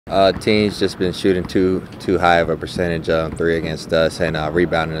Team's just been shooting too high of a percentage on three against us, and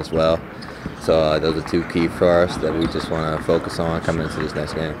rebounding as well. So those are two key for us that we just want to focus on coming into this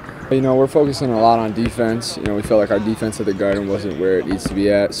next game. You know, we're focusing a lot on defense. You know, we feel like our defense at the Garden wasn't where it needs to be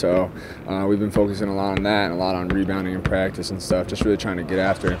at, so we've been focusing a lot on that and a lot on rebounding in practice and stuff, just really trying to get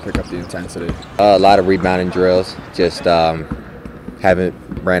after and pick up the intensity. A lot of rebounding drills, just having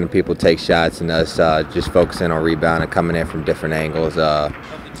random people take shots and us just focusing on rebounding, coming in from different angles,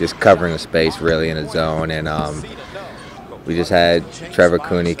 just covering the space really in the zone. And we just had Trevor,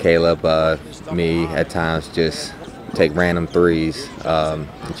 Cooney, Caleb, me at times just take random threes and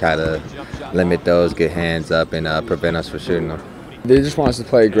try to limit those, get hands up, and prevent us from shooting them. They just want us to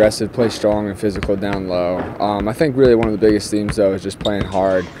play aggressive, play strong and physical down low. I think really one of the biggest themes though is just playing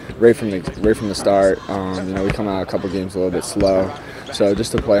hard right from the start. You know, we come out a couple games a little bit slow, so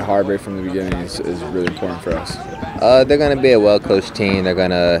just to play hard right from the beginning is really important for us. They're going to be a well-coached team. They're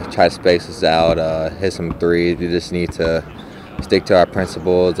going to try to space us out, hit some threes. We just need to stick to our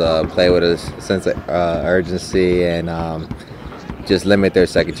principles, play with a sense of urgency, and just limit their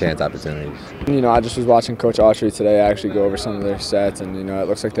second chance opportunities. You know, I just was watching Coach Autry today actually go over some of their sets, and you know, it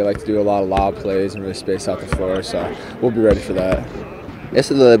looks like they like to do a lot of lob plays and really space out the floor, so we'll be ready for that.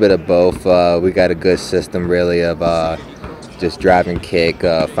 It's a little bit of both. We got a good system really of just drive and kick,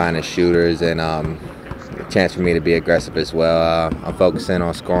 finding shooters, and a chance for me to be aggressive as well. I'm focusing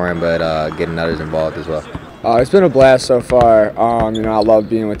on scoring, but getting others involved as well. It's been a blast so far. You know, I love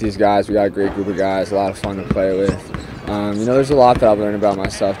being with these guys. We got a great group of guys, a lot of fun to play with. You know, there's a lot that I've learned about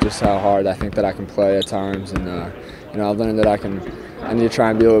myself, just how hard I think that I can play at times, and you know, I've learned that I need to try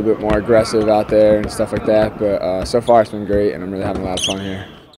and be a little bit more aggressive out there and stuff like that. But so far, it's been great, and I'm really having a lot of fun here.